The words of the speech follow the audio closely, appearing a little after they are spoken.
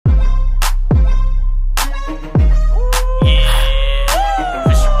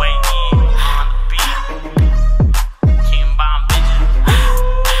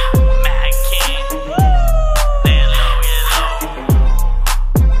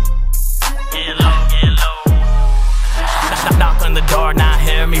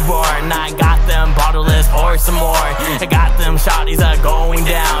roar. And I got them bottle, let's pour some more. I got them shawties going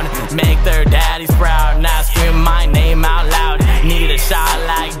down, make their daddies proud. Now scream my name out loud. Need a shot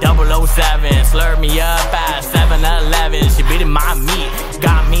like 007. Slurp me up at 7-Eleven. She beating my meat,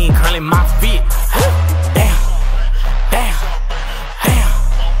 got me curling my feet. Damn, damn, damn,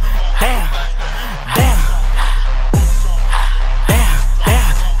 damn, damn, damn,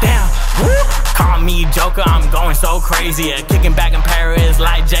 damn, damn. Call me Joker, I'm going so crazy. Kicking back in Paris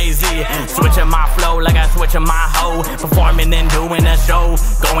like Jay-Z. Switching my flow like I switching my hoe. Performing and doing a show.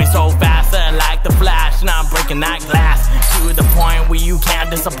 Going so fast like the Flash. Now I'm breaking that glass to the point where you can't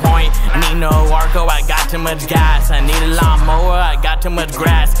disappoint. I need no Arco, I got too much gas. I need a lawnmower, I got too much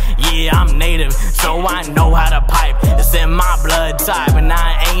grass. Yeah, I'm native, so I know how to pipe. It's in my blood type, and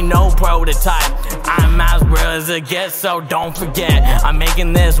I ain't no prototype. I'm as real as it gets, so don't forget I'm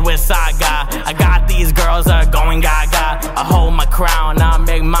making this with Saga. I got these girls going gaga. I hold my crown, I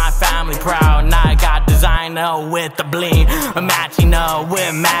make my family proud. Now I got designer with the bling, I'm matching up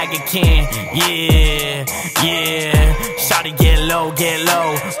with Maggie Kiing. Yeah, yeah. Shawty get low,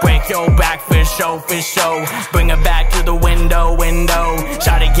 break your back for show, bring it back to the window.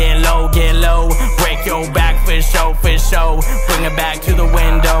 Shawty get low, break your back for show, bring it back to the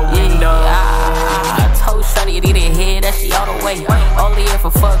window. I told Shawty you need to hear that she all the way. Only if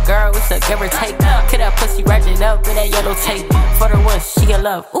a fuck girl, it's a give or take. Could that pussy wrapped up in that yellow tape. For the one she get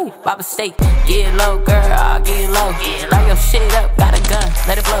love, ooh, by mistake. Get low, girl, get low. Light your shit up, got a gun,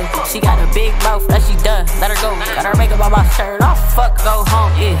 let it blow. She got a big mouth, that she done, let her go. Got her makeup on my shirt, oh fuck, go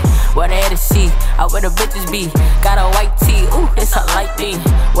home, yeah. Where they at to see, I where the bitches be. Got a white tee, ooh, it's a light thing.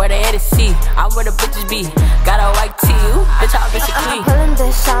 Where they at to see, I'm where the bitches be. Got a white tee, ooh, bitch, I'll bitch clean. I'm pulling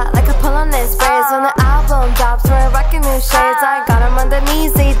this shot like I pull on this braids. When the album drops, we're rocking new shades. I got them on their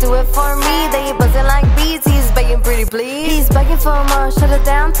knees, they do it for me. They buzzing like bees, he's begging pretty please. He's begging for more, shut it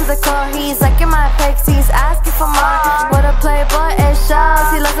down to the core. He's liking my pics, he's asking for more. What a playboy, it shows.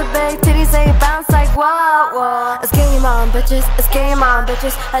 He loves a big titties, they bounce like whoa, whoa. It's game on, bitches, it's game on,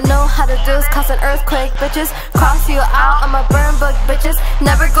 bitches. I know how to do this, cause an earthquake, bitches. Cross you out, I'm a burn book, bitches.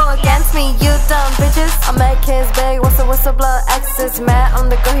 Never go against me, you dumb bitches. I make his big, what's the whistle blow? X is mad on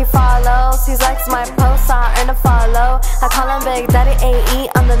the go, he follows. He likes my posts, I earn a follow. I call him Big Daddy AE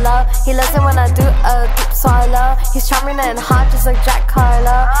on the low. He loves it when I do a deep swallow. He's charming and hot just like Jack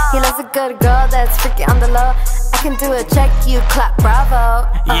Harlow. He loves a good girl that's freaky on the low. I can do a check, you clap, bravo.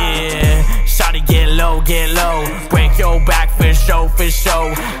 Yeah, shawty get low, break your back for show,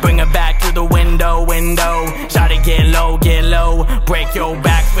 bring it back to the window. Shawty get low, break your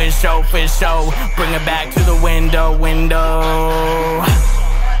back for show, bring it back to the window.